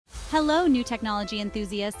Hello, new technology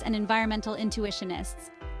enthusiasts and environmental intuitionists.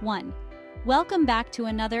 1. Welcome back to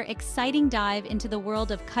another exciting dive into the world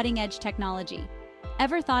of cutting-edge technology.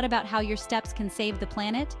 Ever thought about how your steps can save the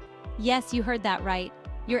planet? Yes, you heard that right.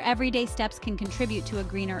 Your everyday steps can contribute to a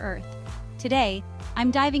greener Earth. Today, I'm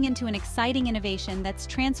diving into an exciting innovation that's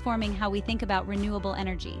transforming how we think about renewable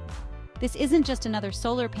energy. This isn't just another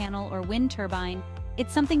solar panel or wind turbine,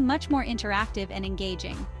 it's something much more interactive and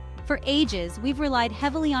engaging. For ages, we've relied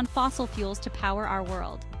heavily on fossil fuels to power our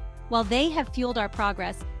world. While they have fueled our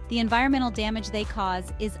progress, the environmental damage they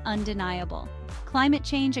cause is undeniable. Climate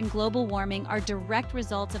change and global warming are direct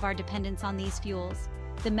results of our dependence on these fuels.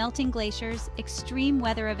 The melting glaciers, extreme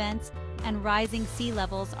weather events, and rising sea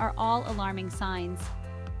levels are all alarming signs.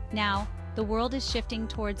 Now, the world is shifting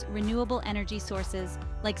towards renewable energy sources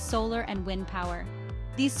like solar and wind power.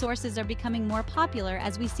 These sources are becoming more popular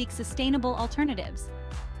as we seek sustainable alternatives.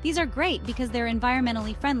 These are great because they're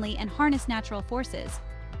environmentally friendly and harness natural forces.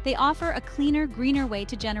 They offer a cleaner, greener way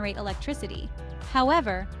to generate electricity.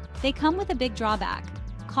 However, they come with a big drawback: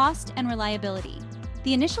 cost and reliability.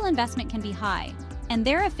 The initial investment can be high, and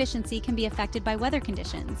their efficiency can be affected by weather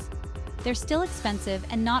conditions. They're still expensive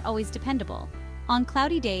and not always dependable. On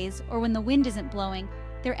cloudy days or when the wind isn't blowing,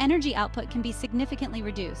 their energy output can be significantly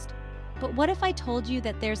reduced. But what if I told you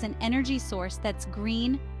that there's an energy source that's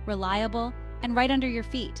green, reliable, and right under your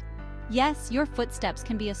feet? Yes, your footsteps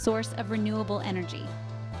can be a source of renewable energy.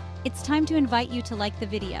 It's time to invite you to like the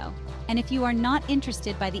video, and if you are not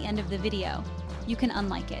interested by the end of the video, you can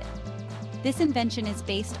unlike it. This invention is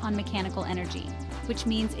based on mechanical energy, which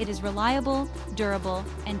means it is reliable, durable,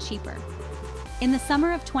 and cheaper. In the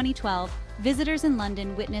summer of 2012, visitors in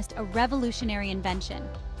London witnessed a revolutionary invention: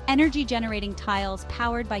 energy-generating tiles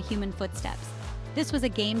powered by human footsteps. This was a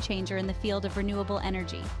game changer in the field of renewable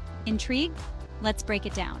energy. Intrigued? Let's break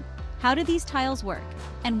it down. How do these tiles work,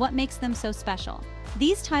 and what makes them so special?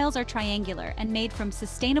 These tiles are triangular and made from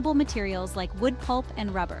sustainable materials like wood pulp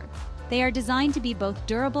and rubber. They are designed to be both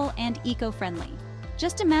durable and eco-friendly.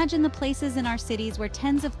 Just imagine the places in our cities where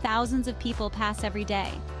tens of thousands of people pass every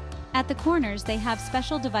day. At the corners, they have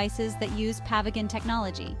special devices that use pavilion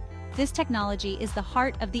technology. This technology is the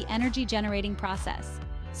heart of the energy-generating process.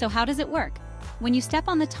 So how does it work? When you step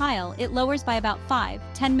on the tile, it lowers by about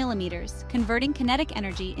 5–10 millimeters, converting kinetic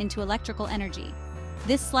energy into electrical energy.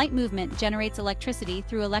 This slight movement generates electricity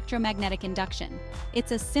through electromagnetic induction.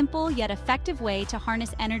 It's a simple yet effective way to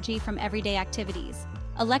harness energy from everyday activities.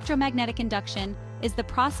 Electromagnetic induction is the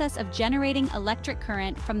process of generating electric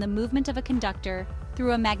current from the movement of a conductor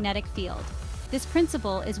through a magnetic field. This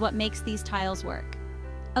principle is what makes these tiles work.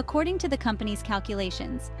 According to the company's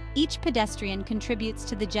calculations, each pedestrian contributes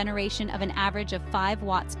to the generation of an average of 5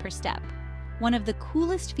 watts per step. One of the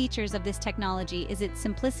coolest features of this technology is its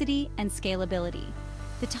simplicity and scalability.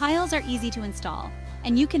 The tiles are easy to install,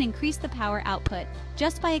 and you can increase the power output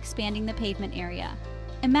just by expanding the pavement area.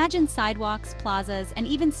 Imagine sidewalks, plazas, and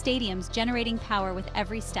even stadiums generating power with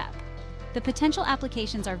every step. The potential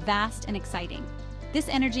applications are vast and exciting. This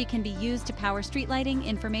energy can be used to power street lighting,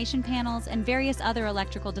 information panels, and various other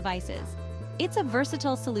electrical devices. It's a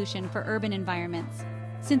versatile solution for urban environments.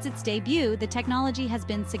 Since its debut, the technology has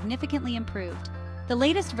been significantly improved. The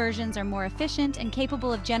latest versions are more efficient and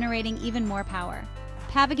capable of generating even more power.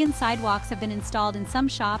 Pavilion sidewalks have been installed in some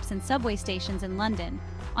shops and subway stations in London,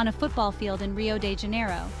 on a football field in Rio de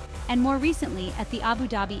Janeiro, and more recently at the Abu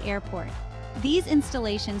Dhabi airport. These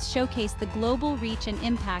installations showcase the global reach and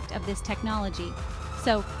impact of this technology.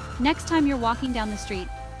 So, next time you're walking down the street,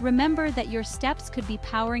 remember that your steps could be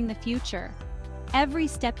powering the future. Every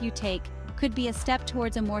step you take could be a step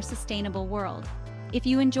towards a more sustainable world. If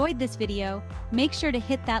you enjoyed this video, make sure to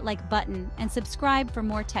hit that like button and subscribe for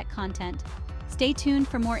more tech content. Stay tuned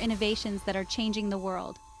for more innovations that are changing the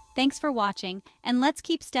world. Thanks for watching, and let's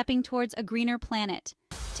keep stepping towards a greener planet.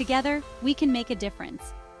 Together, we can make a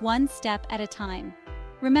difference, one step at a time.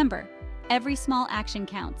 Remember, every small action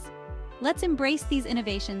counts. Let's embrace these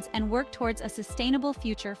innovations and work towards a sustainable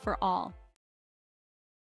future for all.